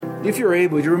If you're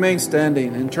able, you remain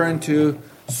standing and turn to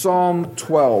Psalm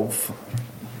 12.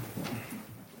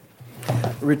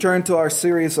 Return to our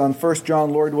series on 1 John,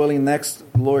 Lord willing, next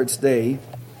Lord's Day.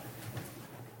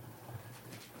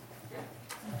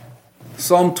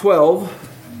 Psalm 12,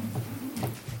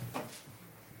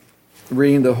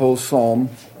 reading the whole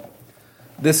psalm.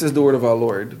 This is the word of our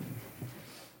Lord.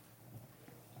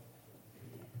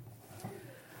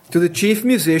 To the chief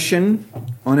musician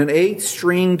on an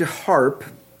 8-stringed harp,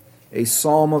 a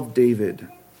psalm of David.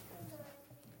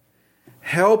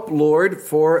 Help, Lord,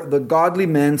 for the godly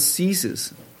man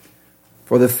ceases,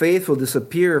 for the faithful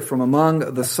disappear from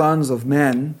among the sons of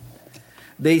men.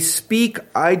 They speak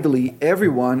idly,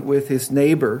 everyone with his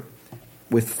neighbor,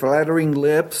 with flattering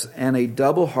lips and a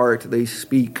double heart they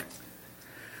speak.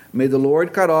 May the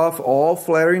Lord cut off all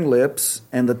flattering lips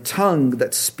and the tongue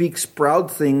that speaks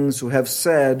proud things, who have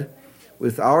said,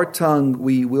 with our tongue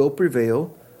we will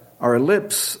prevail. Our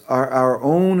lips are our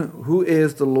own. Who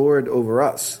is the Lord over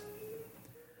us?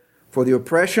 For the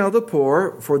oppression of the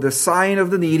poor, for the sighing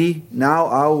of the needy, now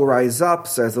I will rise up,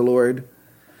 says the Lord.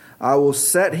 I will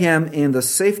set him in the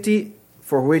safety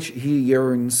for which he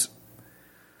yearns.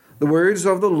 The words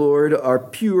of the Lord are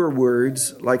pure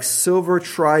words, like silver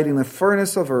tried in the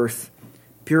furnace of earth,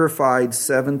 purified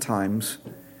 7 times.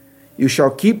 You shall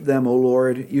keep them, O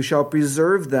Lord. You shall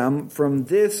preserve them from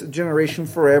this generation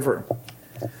forever.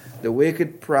 The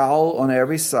wicked prowl on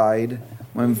every side,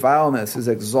 when vileness is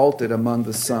exalted among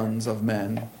the sons of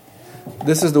men.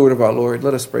 This is the word of our Lord.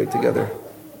 Let us pray together.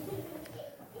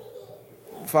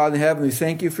 Father in heaven, we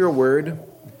thank you for your word.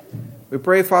 We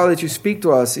pray, Father, that you speak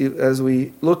to us as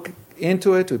we look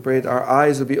into it. We pray that our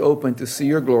eyes will be open to see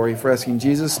your glory. For asking in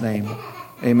Jesus' name,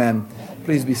 amen.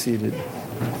 Please be seated.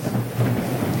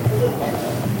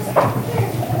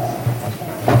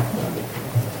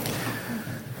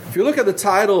 If you look at the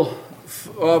title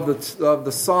of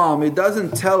the psalm, it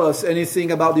doesn't tell us anything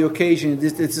about the occasion.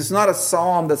 It's not a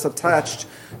psalm that's attached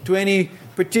to any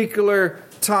particular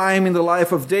time in the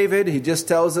life of David. He just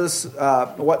tells us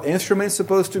what instrument's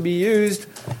supposed to be used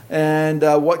and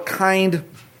what kind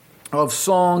of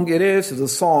song it is. It's a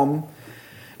psalm.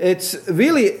 It's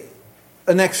really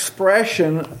an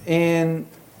expression in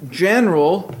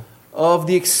general of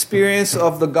the experience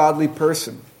of the godly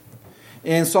person.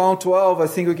 In Psalm 12, I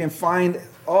think we can find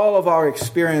all of our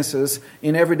experiences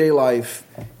in everyday life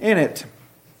in it.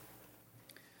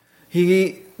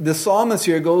 The psalmist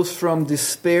here goes from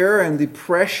despair and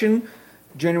depression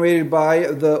generated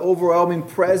by the overwhelming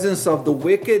presence of the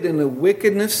wicked and the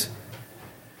wickedness,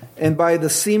 and by the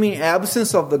seeming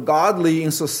absence of the godly in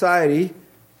society,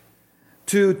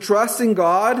 to trusting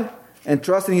God and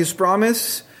trusting His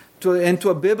promise, and to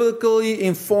a biblically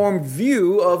informed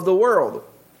view of the world.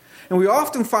 And we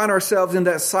often find ourselves in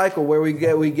that cycle where we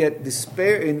get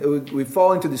despair, we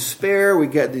fall into despair, we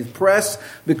get depressed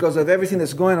because of everything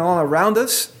that's going on around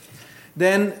us.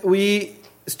 Then we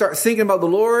start thinking about the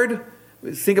Lord,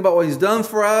 we think about what He's done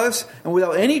for us, and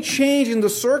without any change in the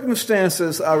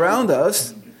circumstances around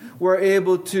us, we're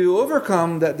able to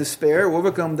overcome that despair,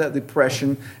 overcome that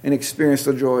depression, and experience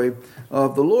the joy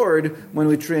of the Lord when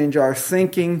we change our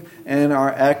thinking and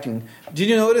our acting. Did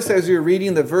you notice as you're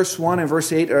reading that verse 1 and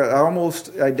verse 8 are almost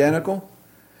identical?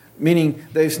 Meaning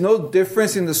there's no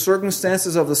difference in the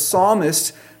circumstances of the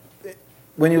psalmist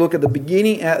when you look at the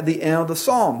beginning and the end of the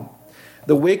psalm.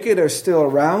 The wicked are still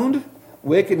around.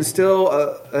 Wicked still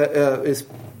is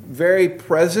very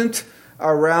present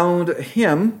around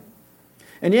him.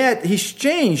 And yet he's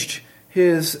changed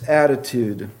his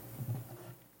attitude.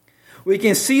 We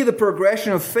can see the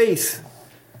progression of faith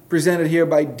presented here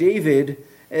by David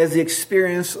as the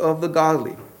experience of the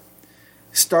godly.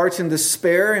 Starts in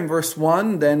despair in verse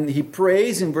 1, then he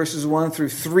prays in verses 1 through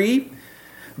 3.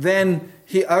 Then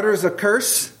he utters a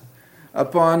curse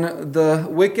upon the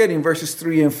wicked in verses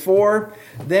 3 and 4.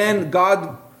 Then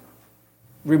God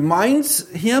reminds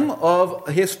him of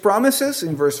his promises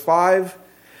in verse 5.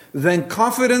 Then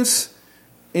confidence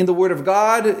in the word of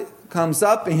God comes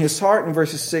up in his heart in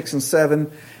verses 6 and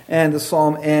 7. And the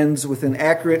psalm ends with an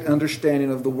accurate understanding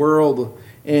of the world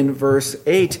in verse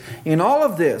 8. In all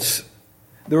of this,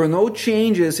 there are no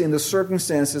changes in the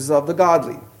circumstances of the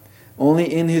godly, only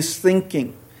in his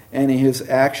thinking and in his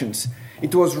actions.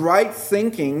 It was right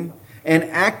thinking and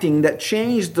acting that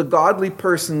changed the godly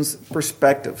person's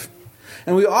perspective.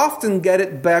 And we often get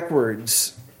it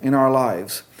backwards in our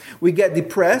lives. We get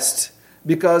depressed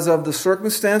because of the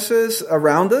circumstances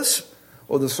around us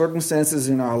or the circumstances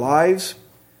in our lives.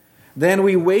 Then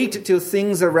we wait till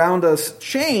things around us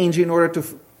change in order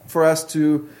for us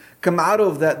to come out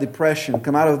of that depression,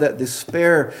 come out of that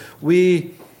despair.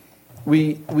 We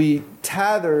we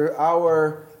tether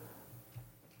our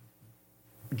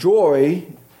joy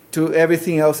to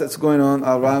everything else that's going on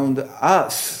around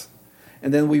us.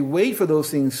 And then we wait for those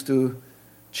things to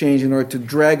change in order to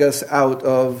drag us out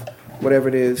of whatever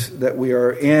it is that we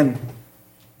are in.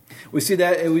 We see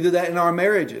that, and we do that in our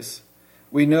marriages.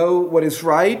 We know what is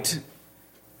right,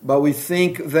 but we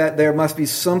think that there must be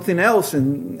something else,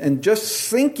 and just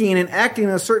thinking and acting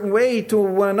in a certain way to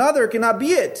one another cannot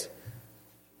be it.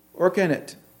 Or can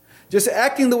it? Just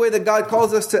acting the way that God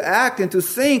calls us to act and to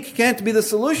think can't be the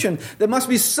solution. There must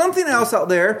be something else out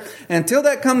there. Until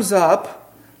that comes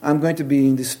up, I'm going to be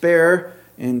in despair,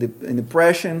 in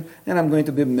depression, and I'm going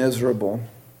to be miserable.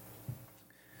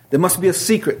 There must be a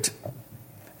secret.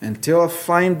 Until I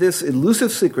find this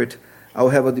elusive secret, I will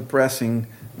have a depressing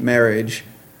marriage.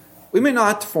 We may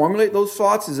not formulate those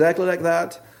thoughts exactly like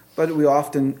that, but we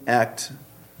often act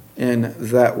in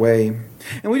that way.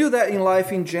 And we do that in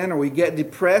life in general. We get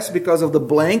depressed because of the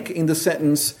blank in the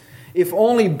sentence, if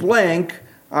only blank,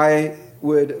 I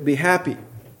would be happy.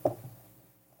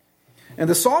 And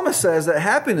the psalmist says that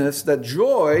happiness, that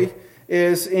joy,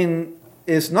 is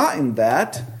not in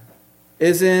that,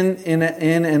 is in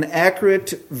an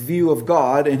accurate view of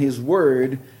God and His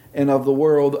Word and of the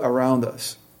world around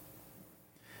us.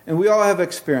 And we all have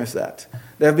experienced that.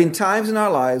 There have been times in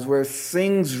our lives where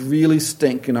things really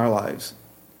stink in our lives.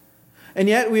 And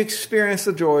yet we experience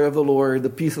the joy of the Lord, the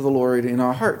peace of the Lord in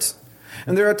our hearts.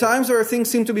 And there are times where things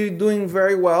seem to be going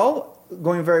very well,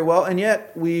 and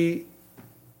yet we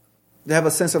have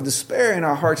a sense of despair in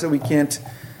our hearts that we can't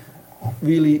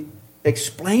really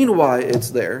explain why it's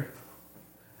there.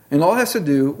 And all has to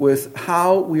do with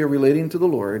how we are relating to the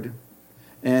Lord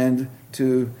and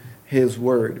to His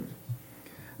Word.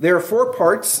 There are 4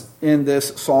 parts in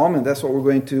this psalm, and that's what we're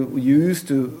going to use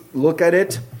to look at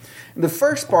it. And the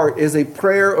first part is a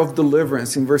prayer of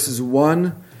deliverance in verses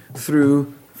 1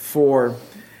 through 4.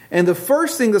 And the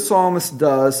first thing the psalmist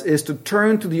does is to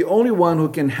turn to the only one who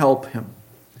can help him.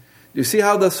 Do you see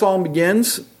how the psalm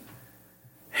begins?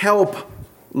 Help,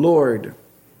 Lord.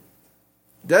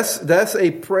 That's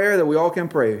a prayer that we all can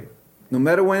pray. No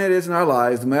matter when it is in our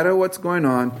lives, no matter what's going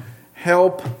on,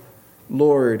 help,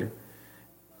 Lord.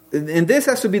 And this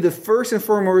has to be the first and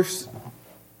foremost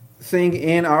thing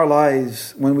in our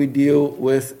lives when we deal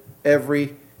with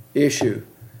every issue.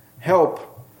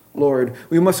 Help, Lord.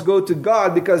 We must go to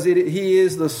God because He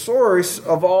is the source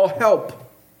of all help.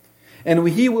 And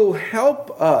He will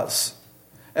help us,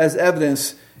 as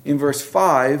evidence in verse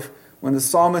 5, when the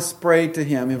psalmist prayed to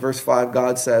Him. In verse 5,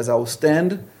 God says, I will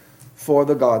stand for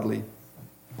the godly.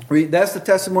 That's the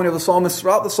testimony of the psalmist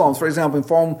throughout the Psalms. For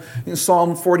example, in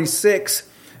Psalm 46,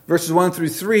 verses 1 through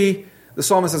 3, the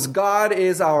psalmist says, God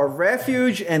is our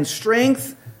refuge and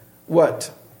strength.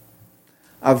 What?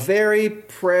 A very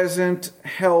present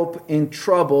help in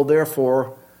trouble.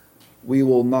 Therefore, we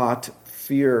will not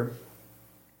fear.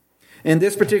 In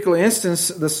this particular instance,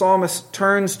 the psalmist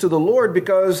turns to the Lord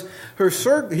because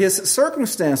his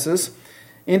circumstances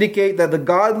indicate that the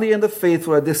godly and the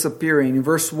faithful are disappearing. In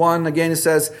verse 1, again, it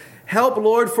says, help,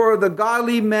 Lord, for the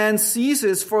godly man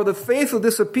ceases, for the faithful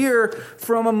disappear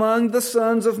from among the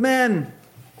sons of men.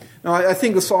 Now, I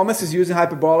think the psalmist is using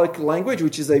hyperbolic language,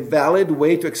 which is a valid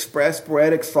way to express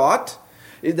poetic thought.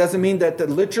 It doesn't mean that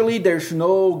literally there's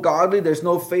no godly, there's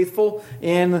no faithful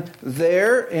in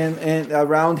there and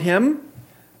around him.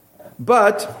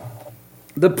 But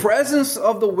the presence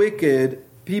of the wicked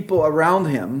people around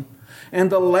him and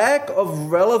the lack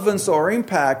of relevance or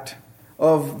impact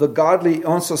of the godly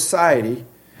on society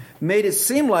made it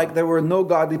seem like there were no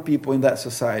godly people in that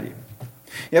society.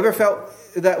 You ever felt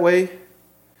that way?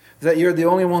 That you're the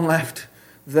only one left,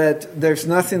 that there's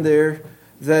nothing there,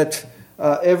 that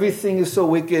everything is so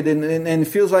wicked and it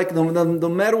feels like no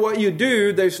matter what you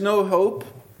do, there's no hope,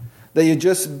 that you're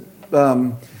just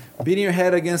beating your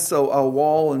head against a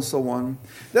wall and so on.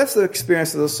 That's the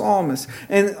experience of the psalmist.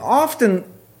 And often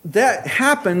that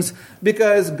happens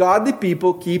because godly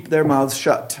people keep their mouths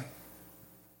shut.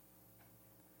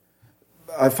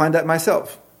 I find that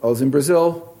myself. I was in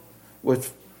Brazil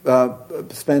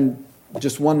spent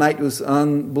just one night with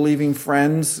unbelieving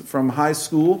friends from high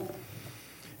school,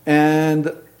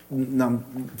 and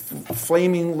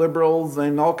flaming liberals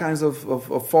and all kinds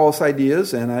of false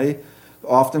ideas, and I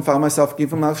often found myself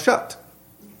keeping my mouth shut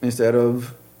instead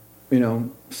of,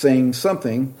 saying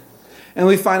something. And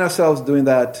we find ourselves doing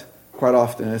that quite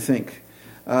often, I think.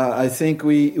 I think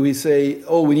we say,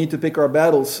 we need to pick our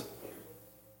battles.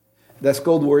 That's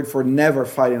code word for never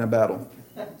fighting a battle.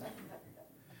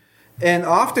 And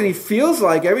often it feels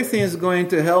like everything is going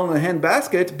to hell in a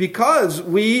handbasket because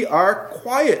we are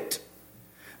quiet.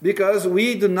 because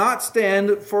we do not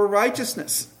stand for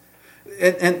righteousness.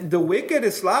 And the wicked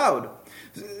is loud.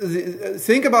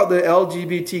 Think about the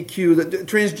LGBTQ, the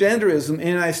transgenderism in the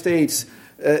United States.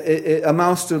 It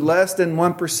amounts to less than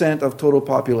 1% of total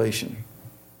population.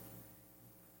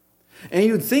 And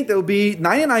you'd think there would be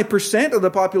 99% of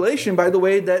the population, by the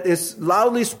way, that is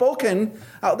loudly spoken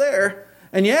out there.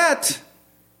 And yet,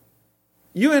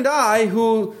 you and I,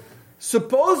 who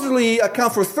supposedly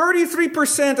account for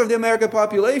 33% of the American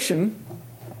population,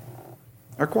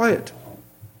 are quiet.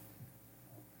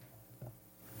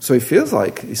 So it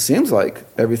seems like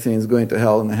everything is going to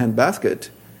hell in a handbasket,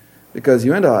 because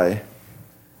you and I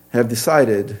have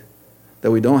decided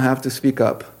that we don't have to speak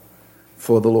up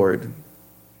for the Lord.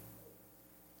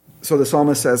 So the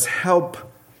psalmist says, "Help,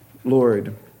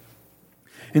 Lord."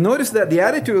 And notice that the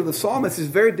attitude of the psalmist is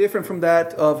very different from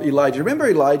that of Elijah. Remember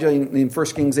Elijah in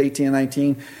 1 Kings 18 and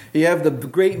 19? You have the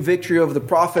great victory of the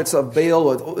prophets of Baal.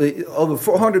 Over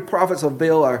 400 prophets of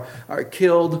Baal are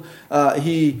killed.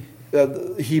 He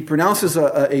pronounces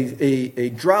a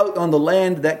drought on the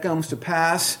land that comes to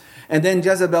pass. And then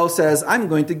Jezebel says, "I'm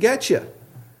going to get you."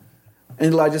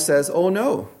 And Elijah says, "Oh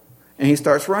no." And he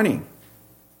starts running.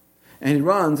 And he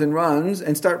runs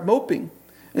and starts moping.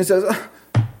 And says,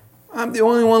 "I'm the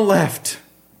only one left.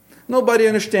 Nobody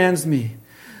understands me.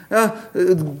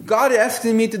 God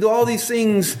asking me to do all these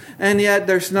things, and yet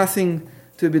there's nothing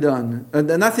to be done.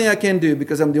 Nothing I can do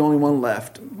because I'm the only one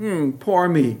left. Poor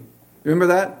me." Remember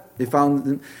that? They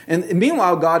found, and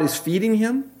meanwhile, God is feeding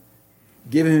him,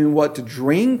 giving him what to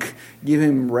drink, giving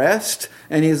him rest,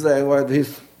 and he's like, well,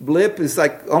 his lip is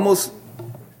like almost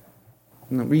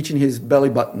reaching his belly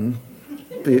button.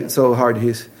 So hard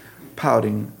he's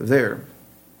pouting there.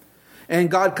 And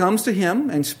God comes to him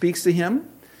and speaks to him.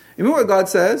 Remember what God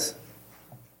says?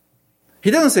 He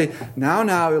doesn't say,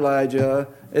 now, Elijah,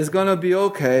 it's going to be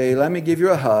okay. Let me give you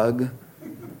a hug.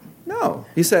 No.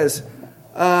 He says,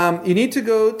 you need to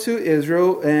go to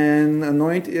Israel and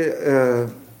anoint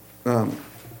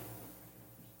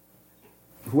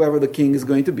whoever the king is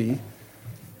going to be.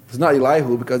 It's not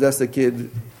Elihu, because that's the kid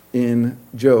in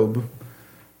Job.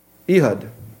 Ehud.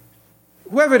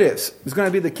 Whoever it is going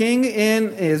to be the king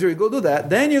in Israel. Go do that.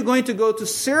 Then you're going to go to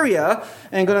Syria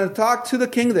and going to talk to the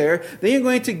king there. Then you're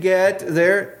going to get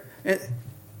there. And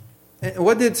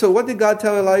what did God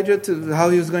tell Elijah to how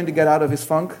he was going to get out of his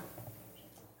funk?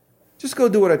 Just go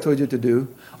do what I told you to do.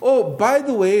 Oh, by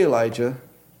the way, Elijah,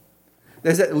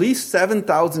 there's at least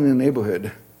 7,000 in the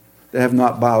neighborhood that have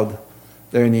not bowed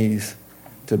their knees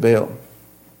to Baal.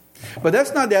 But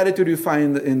that's not the attitude you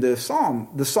find in the psalm.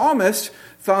 The psalmist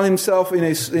found himself in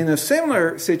a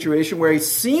similar situation where it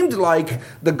seemed like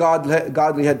the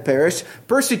godly had perished.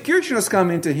 Persecution has come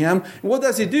into him. What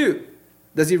does he do?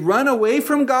 Does he run away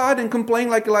from God and complain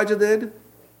like Elijah did?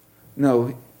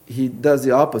 No, he does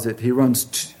the opposite. He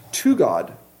runs to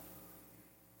God,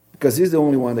 because he's the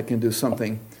only one that can do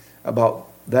something about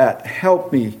that.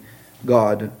 Help me,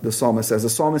 God, the psalmist says. The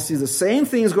psalmist sees the same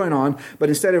things going on, but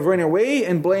instead of running away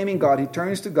and blaming God, he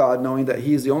turns to God, knowing that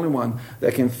he's the only one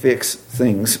that can fix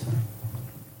things.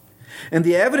 And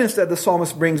the evidence that the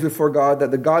psalmist brings before God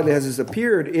that the godly has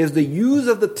disappeared is the use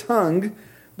of the tongue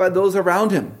by those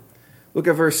around him. Look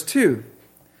at verse 2.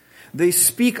 They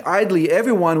speak idly,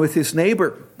 everyone with his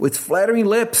neighbor, with flattering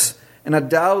lips and a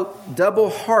double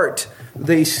heart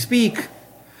they speak.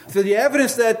 So the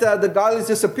evidence that the godly is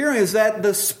disappearing is that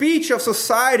the speech of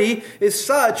society is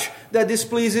such that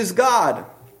displeases God.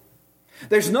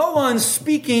 There's no one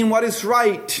speaking what is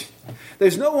right.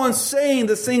 There's no one saying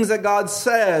the things that God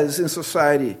says in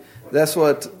society. That's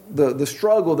what the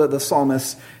struggle that the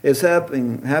psalmist is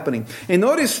happening. And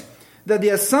notice that the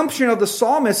assumption of the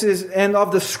psalmist is, and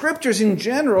of the scriptures in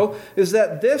general, is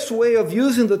that this way of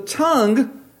using the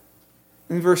tongue,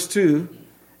 in verse 2,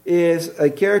 is a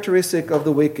characteristic of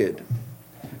the wicked.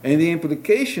 And the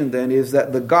implication then is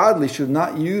that the godly should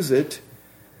not use it,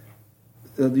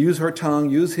 use her tongue,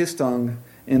 use his tongue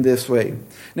in this way.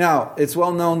 Now, it's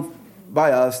well known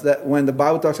by us that when the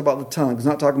Bible talks about the tongue, it's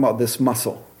not talking about this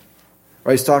muscle.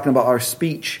 Right? It's talking about our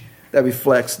speech that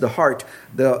reflects the heart.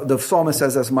 The psalmist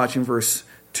says as much in verse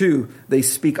 2. They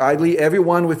speak idly,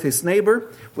 everyone with his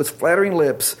neighbor, with flattering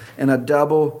lips and a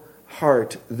double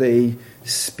heart they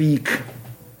speak.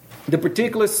 The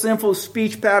particular sinful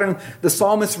speech pattern the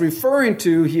psalmist is referring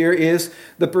to here is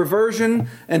the perversion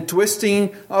and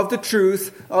twisting of the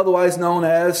truth, otherwise known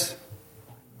as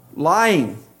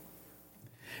lying.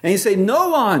 And you say, no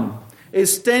one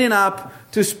is standing up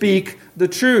to speak the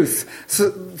truth.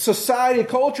 Society,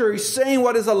 culture is saying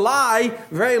what is a lie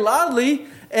very loudly,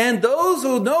 and those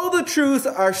who know the truth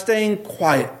are staying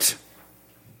quiet.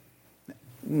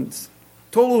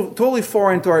 totally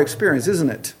foreign to our experience, isn't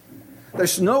it?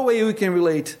 There's no way we can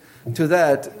relate to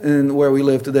that in where we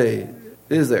live today,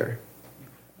 is there?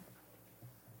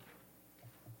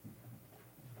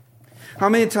 How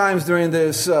many times during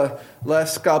this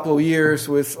last couple of years,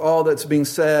 with all that's being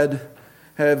said,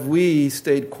 have we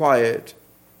stayed quiet?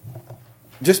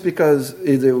 Just because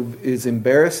it's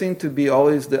embarrassing to be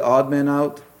always the odd man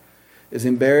out. It's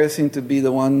embarrassing to be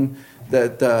the one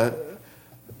that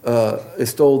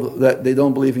is told that they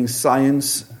don't believe in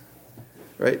science,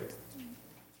 right?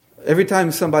 Every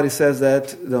time somebody says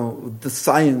that, the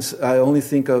science, I only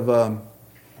think of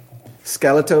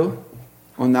Scalato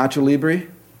on Nacho Libre.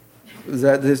 Is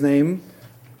that his name?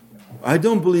 I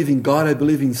don't believe in God, I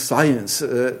believe in science.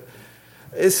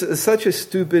 It's such a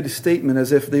stupid statement,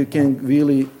 as if they can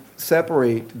really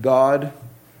separate God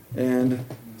and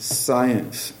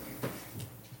science.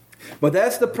 But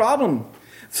that's the problem.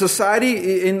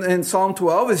 Society in Psalm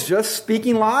 12 is just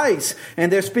speaking lies, and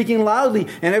they're speaking loudly,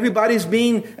 and everybody's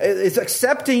is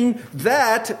accepting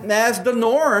that as the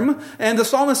norm. And the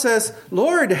psalmist says,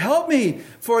 Lord, help me,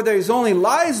 for there's only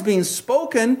lies being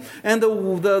spoken, and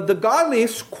the godly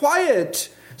is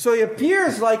quiet. So it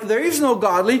appears like there is no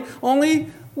godly,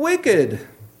 only wicked.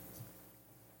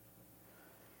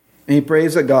 And he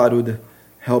prays that God would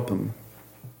help him.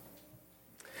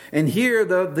 And here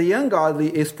the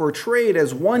ungodly is portrayed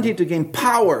as wanting to gain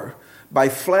power by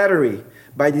flattery,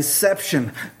 by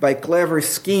deception, by clever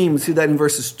schemes. See that in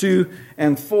verses 2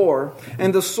 and 4.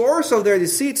 And the source of their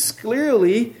deceits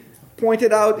clearly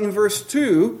pointed out in verse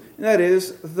 2, and that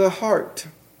is the heart.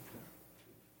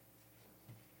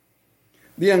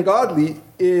 The ungodly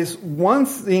is one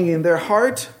thing in their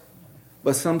heart,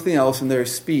 but something else in their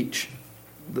speech.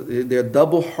 They're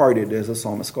double-hearted, as the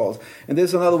psalmist calls. And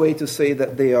there's another way to say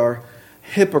that they are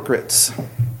hypocrites.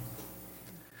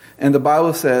 And the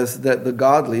Bible says that the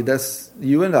godly, that's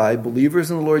you and I,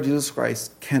 believers in the Lord Jesus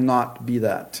Christ, cannot be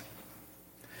that.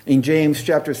 In James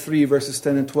chapter 3, verses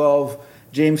 10 and 12,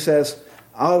 James says,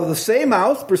 out of the same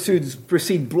mouth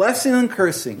proceed blessing and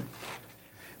cursing.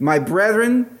 My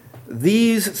brethren,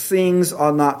 these things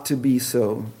are not to be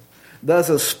so.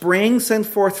 Does a spring send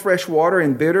forth fresh water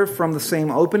and bitter from the same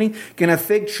opening? Can a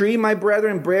fig tree, my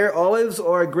brethren, bear olives,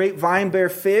 or a grapevine bear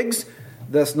figs?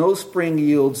 Thus no spring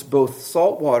yields both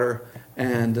salt water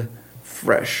and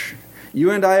fresh. You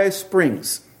and I are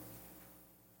springs.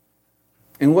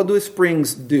 And what do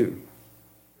springs do?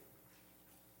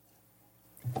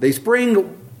 They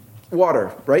spring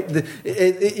water, right?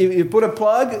 You put a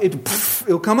plug,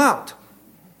 it'll come out.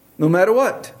 No matter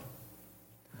what.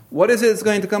 What is it that's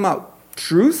going to come out?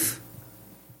 Truth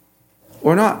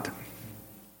or not?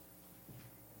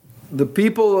 The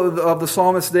people of the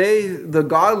psalmist's day, the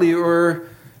godly, were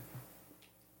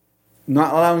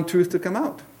not allowing truth to come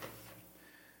out.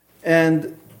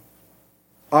 And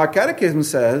our catechism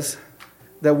says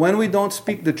that when we don't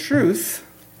speak the truth,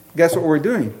 guess what we're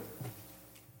doing?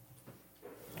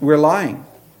 We're lying.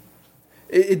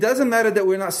 It doesn't matter that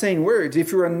we're not saying words.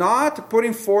 If you are not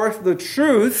putting forth the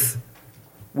truth,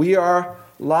 we are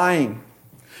lying.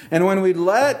 And when we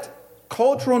let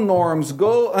cultural norms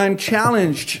go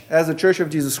unchallenged as the Church of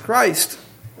Jesus Christ,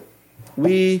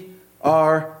 we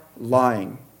are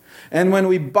lying. And when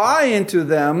we buy into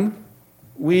them,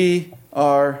 we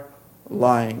are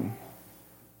lying.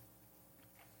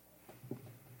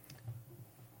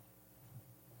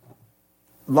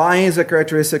 Lying is a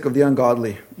characteristic of the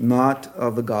ungodly, not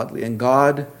of the godly. And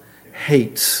God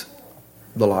hates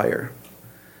the liar.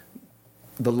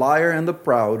 The liar and the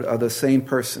proud are the same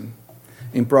person.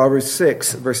 In Proverbs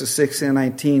 6, verses 16 and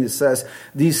 19, it says,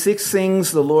 these 6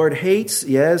 things the Lord hates,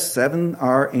 yes, 7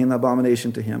 are an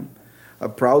abomination to him. A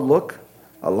proud look,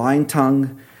 a lying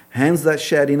tongue, hands that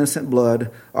shed innocent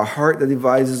blood, a heart that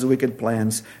devises wicked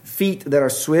plans, feet that are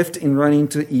swift in running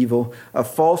to evil, a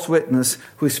false witness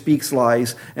who speaks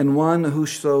lies, and one who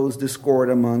sows discord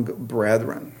among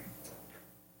brethren.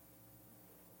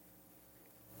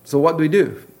 So what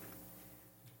do?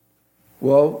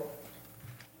 Well,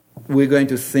 we're going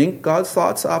to think God's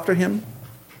thoughts after him.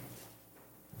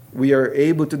 We are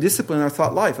able to discipline our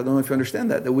thought life. I don't know if you understand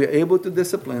that we are able to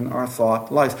discipline our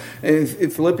thought lives. In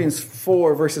Philippians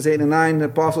 4, verses 8 and 9, the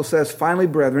apostle says, finally,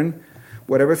 brethren,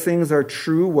 whatever things are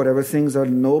true, whatever things are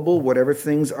noble, whatever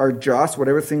things are just,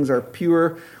 whatever things are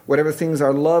pure, whatever things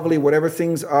are lovely, whatever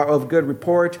things are of good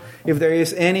report, if there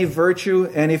is any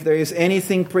virtue and if there is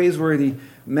anything praiseworthy,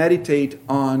 meditate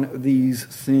on these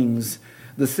things.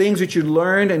 The things which you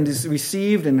learned and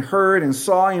received and heard and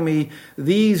saw in me,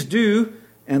 these do,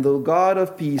 and the God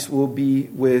of peace will be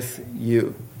with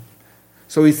you.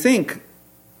 So we think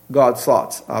God's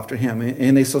thoughts after him.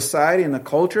 In a society, in a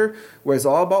culture where it's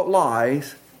all about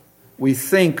lies, we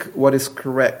think what is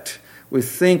correct. We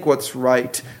think what's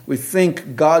right. We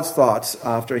think God's thoughts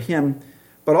after him.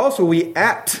 But also we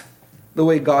act the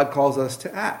way God calls us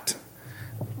to act.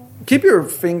 Keep your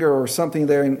finger or something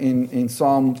there in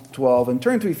Psalm 12 and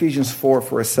turn to Ephesians 4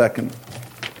 for a second.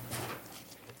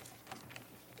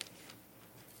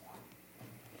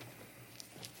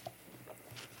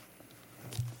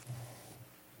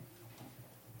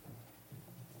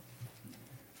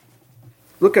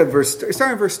 Look at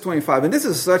starting verse 25. And this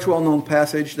is such a well-known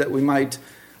passage that we might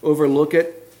overlook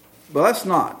it. But let's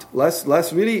not.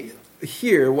 Let's really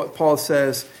hear what Paul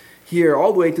says here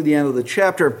all the way to the end of the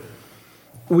chapter.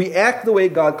 We act the way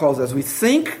God calls us. We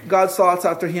think God's thoughts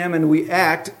after him, and we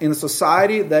act in a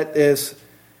society that is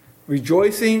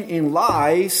rejoicing in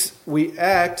lies. We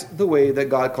act the way that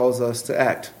God calls us to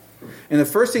act. And the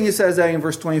first thing he says there in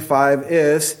verse 25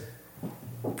 is,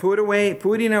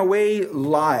 putting away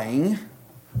lying.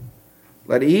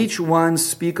 Let each one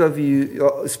let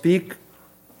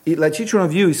each one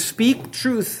of you speak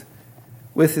truth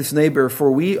with his neighbor, for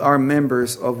we are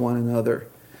members of one another.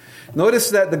 Notice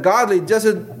that the godly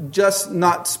doesn't just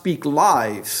not speak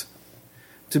lies.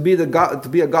 To be a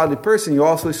godly person, you're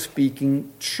also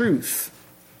speaking truth.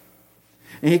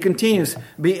 And he continues,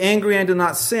 be angry and do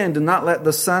not sin. Do not let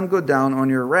the sun go down on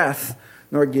your wrath,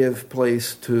 nor give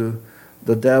place to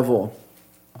the devil.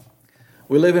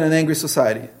 We live in an angry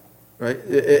society, right?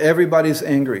 Everybody's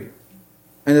angry.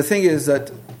 And the thing is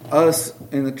that us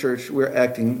in the church, we're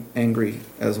acting angry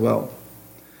as well.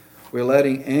 We're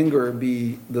letting anger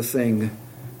be the thing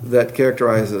that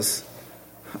characterizes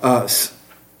us.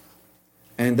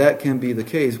 And that can be the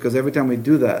case because every time we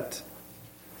do that,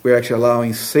 we're actually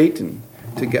allowing Satan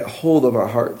to get hold of our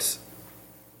hearts.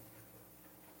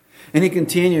 And he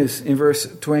continues in verse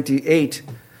 28,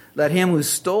 let him who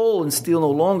stole and steal no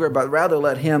longer, but rather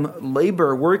let him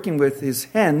labor, working with his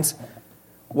hands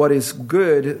what is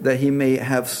good, that he may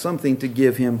have something to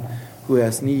give him who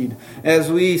has need.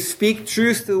 As we speak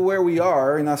truth to where we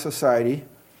are in our society,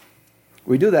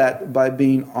 we do that by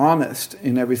being honest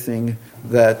in everything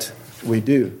that we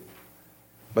do,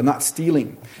 but not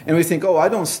stealing. And we think, I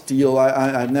don't steal.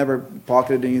 I've never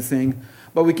pocketed anything.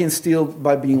 But we can steal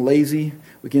by being lazy.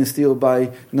 We can steal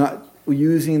by not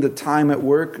using the time at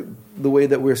work the way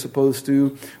that we're supposed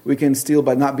to. We can steal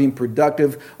by not being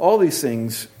productive. All these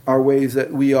things are ways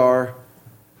that we are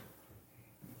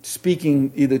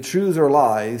speaking either truths or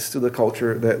lies to the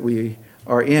culture that we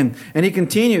are in. And he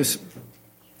continues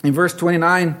in verse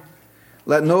 29,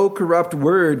 let no corrupt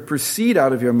word proceed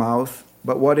out of your mouth,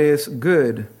 but what is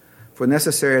good for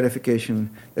necessary edification,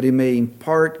 that he may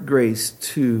impart grace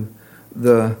to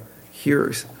the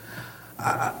hearers.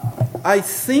 I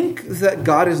think that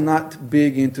God is not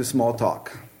big into small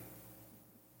talk.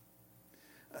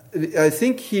 I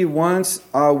think he wants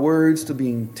our words to be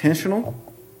intentional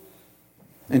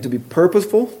and to be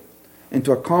purposeful and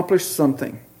to accomplish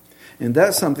something. And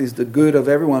that something is the good of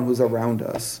everyone who's around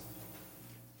us.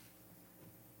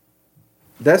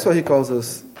 That's what he calls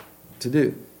us to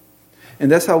do.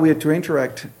 And that's how we are to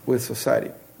interact with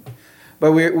society.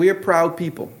 But we are proud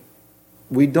people.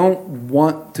 We don't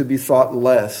want to be thought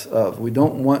less of. We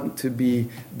don't want to be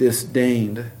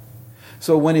disdained.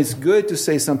 So when it's good to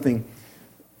say something,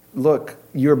 look,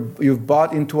 you've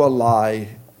bought into a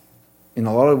lie in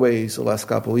a lot of ways the last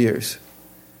couple of years.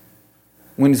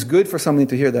 When it's good for somebody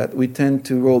to hear that, we tend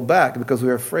to roll back because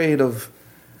we're afraid of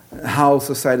how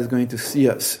society is going to see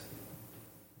us.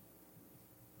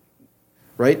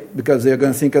 Right? Because they're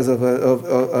going to think us of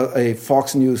a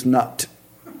Fox News nut.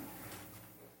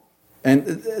 And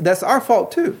that's our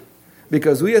fault too.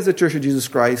 Because we as the Church of Jesus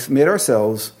Christ made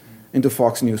ourselves into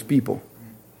Fox News people.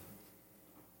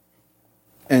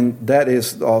 And that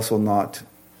is also not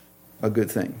a good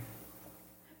thing.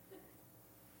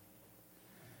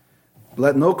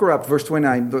 Let no corrupt, verse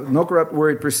 29, no corrupt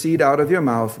word proceed out of your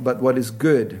mouth, but what is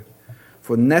good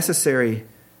for necessary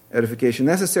edification.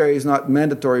 Necessary is not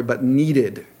mandatory, but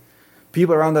needed.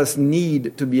 People around us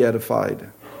need to be edified.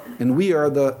 And we are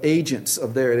the agents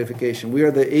of their edification. We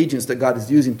are the agents that God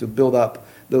is using to build up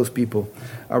those people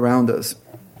around us.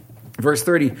 Verse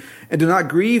 30, and do not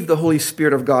grieve the Holy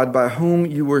Spirit of God, by whom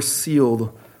you were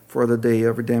sealed for the day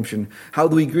of redemption. How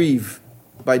do we grieve?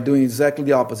 By doing exactly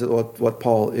the opposite of what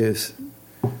Paul is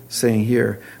saying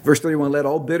here. Verse 31, let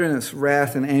all bitterness,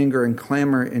 wrath, and anger, and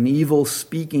clamor, and evil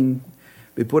speaking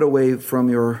be put away from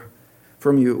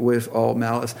you with all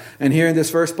malice. And here in this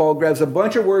verse, Paul grabs a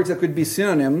bunch of words that could be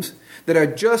synonyms that are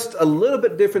just a little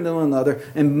bit different than one another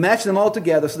and match them all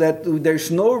together so that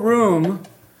there's no room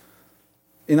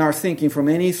in our thinking from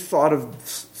any thought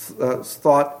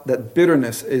that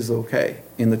bitterness is okay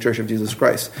in the Church of Jesus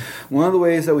Christ. One of the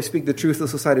ways that we speak the truth of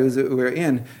society that we're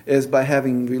in is by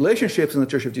having relationships in the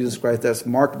Church of Jesus Christ that's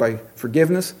marked by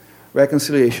forgiveness,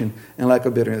 reconciliation, and lack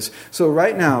of bitterness. So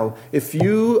right now, if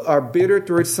you are bitter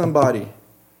towards somebody,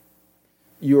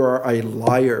 you are a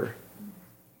liar.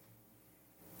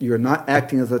 You're not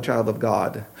acting as a child of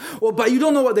God. Well, but you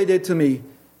don't know what they did to me.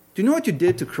 Do you know what you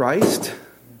did to Christ?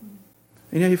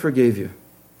 And yet He forgave you.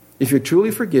 If you're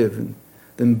truly forgiven,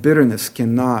 then bitterness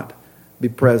cannot be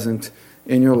present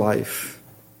in your life.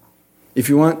 If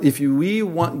we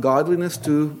want godliness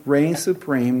to reign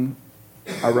supreme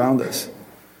around us,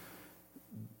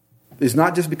 it's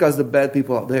not just because of the bad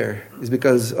people out there. It's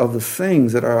because of the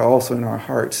things that are also in our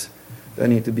hearts that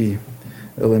need to be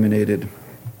eliminated.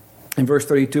 In verse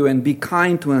 32, and be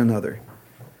kind to one another,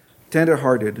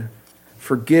 tender-hearted,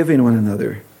 forgiving one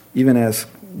another, even as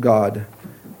God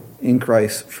in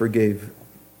Christ forgave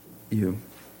you.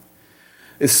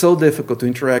 It's so difficult to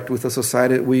interact with the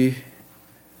society that we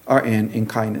are in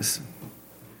kindness.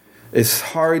 It's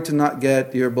hard to not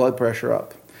get your blood pressure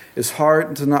up. It's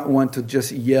hard to not want to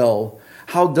just yell.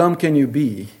 How dumb can you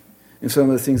be in some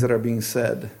of the things that are being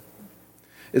said?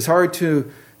 It's hard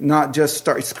to not just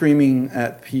start screaming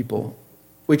at people,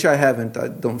 which I haven't, I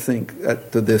don't think,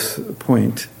 to this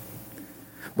point.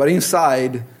 But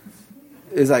inside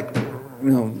is like,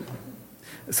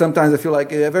 sometimes I feel like,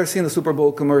 have you ever seen the Super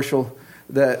Bowl commercial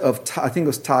I think it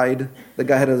was Tide? The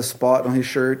guy had a spot on his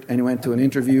shirt and he went to an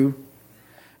interview.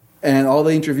 And all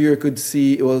the interviewer could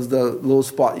see it was the little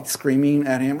spot screaming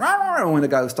at him when the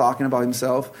guy was talking about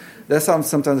himself. That's how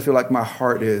sometimes I feel like my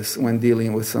heart is when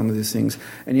dealing with some of these things.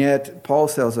 And yet, Paul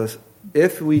tells us,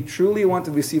 if we truly want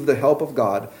to receive the help of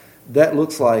God, that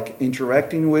looks like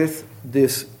interacting with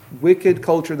this wicked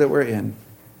culture that we're in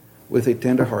with a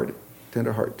tender heart.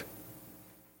 Tender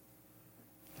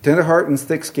heart and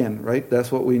thick skin, right?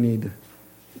 That's what we need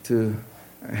to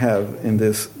have in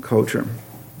this culture.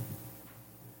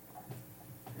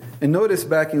 And notice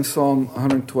back in Psalm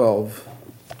 112,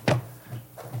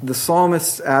 the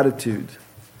psalmist's attitude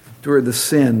toward the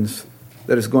sins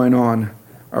that is going on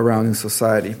around in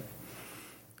society.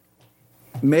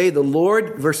 May the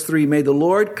Lord, verse 3, may the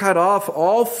Lord cut off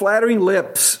all flattering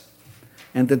lips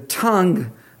and the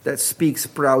tongue that speaks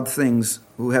proud things,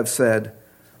 who have said,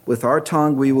 with our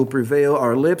tongue we will prevail,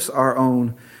 our lips our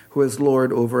own, who is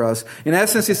Lord over us. In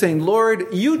essence, he's saying, Lord,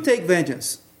 you take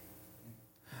vengeance.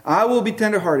 I will be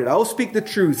tenderhearted. I will speak the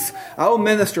truth. I will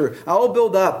minister. I will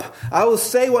build up. I will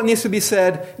say what needs to be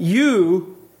said.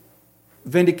 You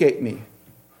vindicate me.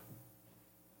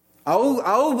 I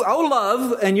will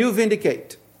love and you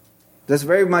vindicate. That's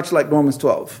very much like Romans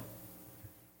 12.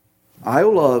 I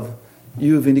will love,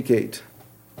 you vindicate,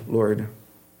 Lord.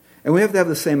 And we have to have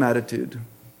the same attitude.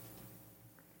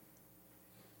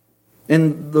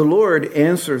 And the Lord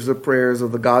answers the prayers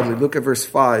of the godly. Look at verse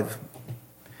 5.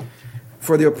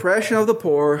 For the oppression of the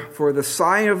poor, for the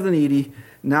sighing of the needy,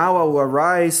 now I will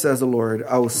arise, says the Lord.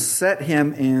 I will set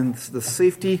him in the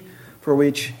safety for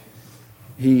which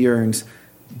he yearns.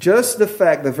 Just the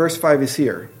fact that verse 5 is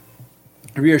here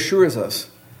reassures us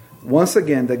once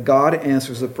again that God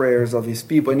answers the prayers of his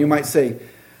people. And you might say,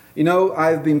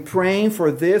 I've been praying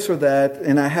for this or that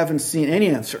and I haven't seen any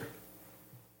answer.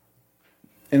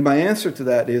 And my answer to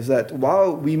that is that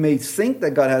while we may think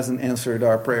that God hasn't answered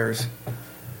our prayers,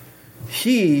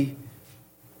 He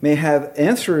may have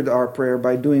answered our prayer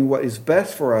by doing what is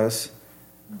best for us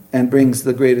and brings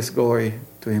the greatest glory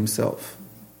to Himself.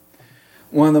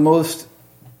 One of the most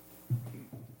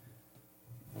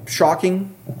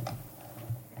shocking,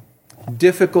 not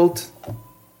difficult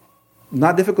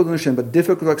to understand, but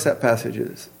difficult to accept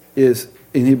passages is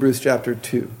in Hebrews chapter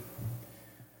 2,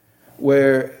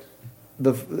 where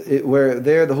the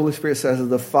Holy Spirit says that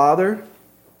the Father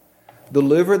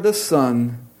delivered the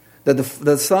Son, that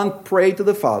the Son prayed to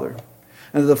the Father,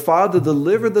 and the Father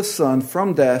delivered the Son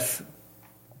from death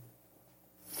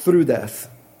through death.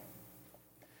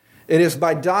 It is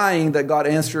by dying that God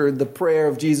answered the prayer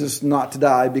of Jesus not to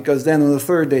die, because then on the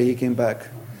third day He came back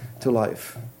to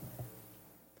life.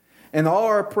 And all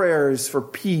our prayers for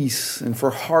peace and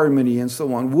for harmony and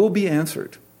so on will be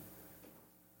answered.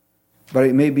 But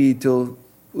we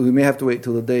may have to wait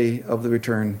till the day of the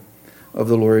return of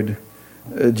the Lord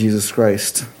Jesus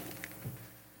Christ.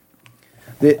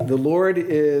 The Lord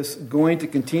is going to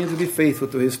continue to be faithful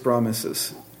to His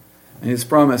promises. And His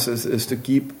promises is to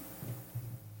keep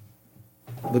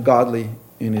the godly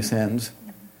in His hands.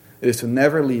 It is to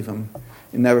never leave Him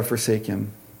and never forsake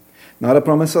Him. Not a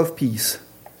promise of peace,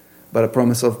 but a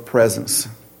promise of presence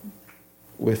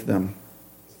with them.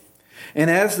 And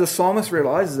as the psalmist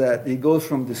realizes that, he goes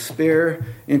from despair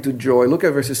into joy. Look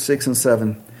at verses 6 and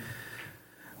 7.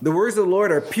 The words of the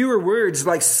Lord are pure words,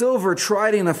 like silver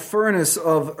tried in a furnace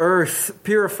of earth,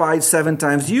 purified 7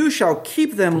 times. You shall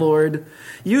keep them, Lord.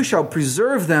 You shall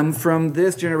preserve them from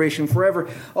this generation forever.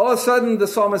 All of a sudden, the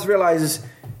psalmist realizes,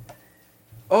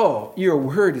 oh, your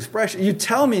word is precious. You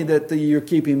tell me that you're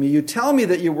keeping me. You tell me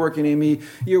that you're working in me.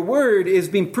 Your word is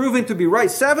being proven to be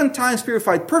right. 7 times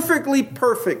purified, perfectly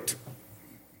perfect,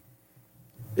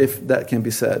 if that can be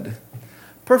said.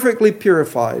 Perfectly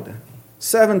purified,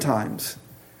 7 times.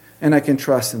 And I can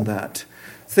trust in that.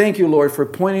 Thank you, Lord, for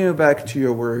pointing me back to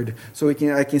your word so I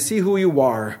can see who you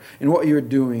are and what you're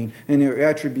doing and your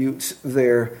attributes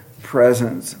there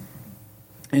present.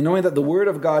 And knowing that the word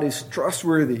of God is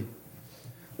trustworthy,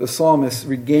 the psalmist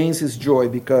regains his joy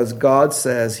because God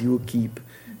says he will keep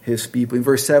his people. In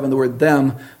verse 7, the word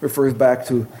them refers back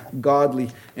to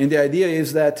godly. And the idea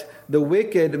is that the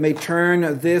wicked may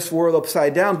turn this world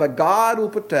upside down, but God will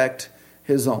protect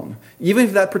his own, even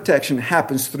if that protection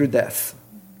happens through death,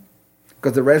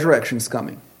 because the resurrection is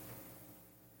coming.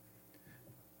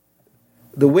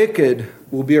 The wicked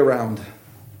will be around,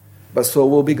 but so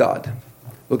will be God.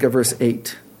 Look at verse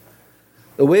 8.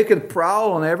 The wicked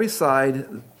prowl on every side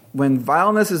when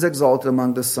vileness is exalted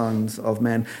among the sons of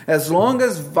men. As long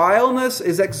as vileness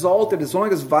is exalted, as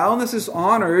long as vileness is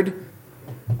honored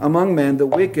among men, the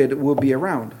wicked will be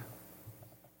around.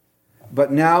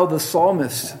 But now the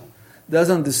psalmist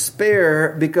doesn't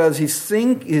despair because his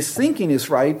thinking is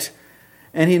right,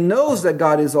 and he knows that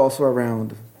God is also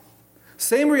around.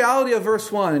 Same reality of verse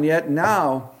 1, and yet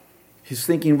now he's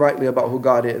thinking rightly about who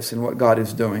God is and what God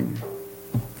is doing.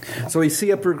 So we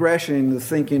see a progression in the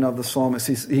thinking of the psalmist.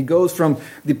 He goes from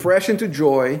depression to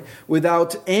joy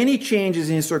without any changes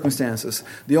in his circumstances.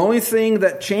 The only thing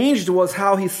that changed was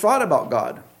how he thought about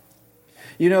God.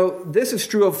 You know, this is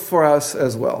true for us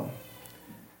as well.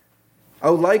 I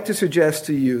would like to suggest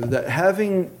to you that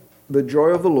having the joy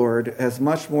of the Lord has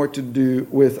much more to do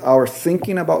with our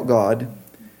thinking about God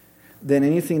than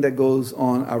anything that goes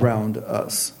on around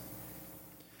us.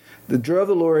 The joy of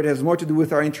the Lord has more to do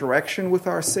with our interaction with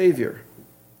our Savior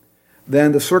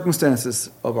than the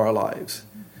circumstances of our lives.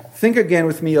 Think again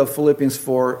with me of Philippians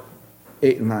 4,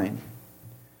 8 and 9.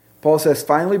 Paul says,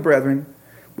 finally, brethren,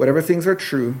 whatever things are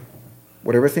true,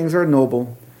 whatever things are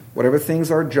noble, whatever things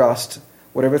are just,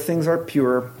 whatever things are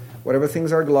pure, whatever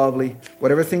things are lovely,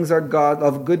 whatever things are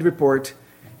of good report,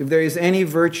 if there is any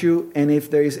virtue and if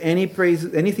there is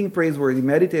anything praiseworthy,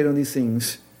 meditate on these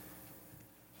things.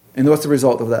 And what's the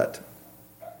result of that?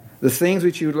 The things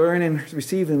which you learn and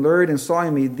received and learned and saw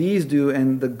in me, these do,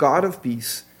 and the God of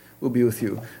peace will be with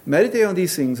you. Meditate on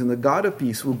these things, and the God of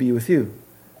peace will be with you.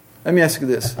 Let me ask you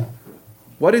this.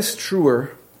 What is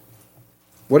truer?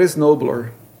 What is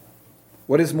nobler?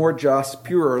 What is more just,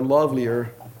 purer,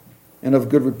 lovelier, and of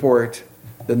good report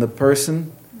than the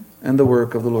person and the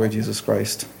work of the Lord Jesus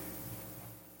Christ?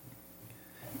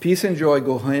 Peace and joy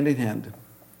go hand in hand.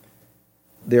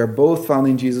 They are both found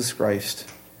in Jesus Christ,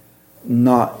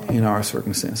 not in our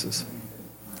circumstances.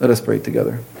 Let us pray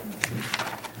together.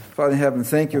 Father in heaven,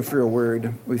 thank you for your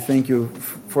word. We thank you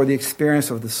for the experience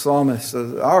of the psalmist,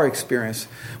 our experience.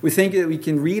 We thank you that we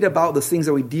can read about the things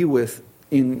that we deal with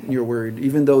in your word,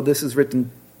 even though this is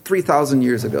written 3,000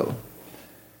 years ago.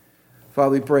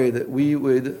 Father, we pray that we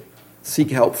would seek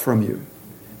help from you.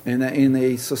 And that in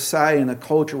a society, in a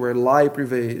culture where lies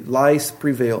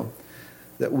prevail,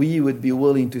 that we would be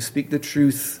willing to speak the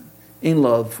truth in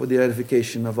love for the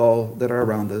edification of all that are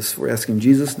around us. We're asking in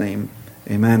Jesus' name,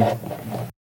 amen.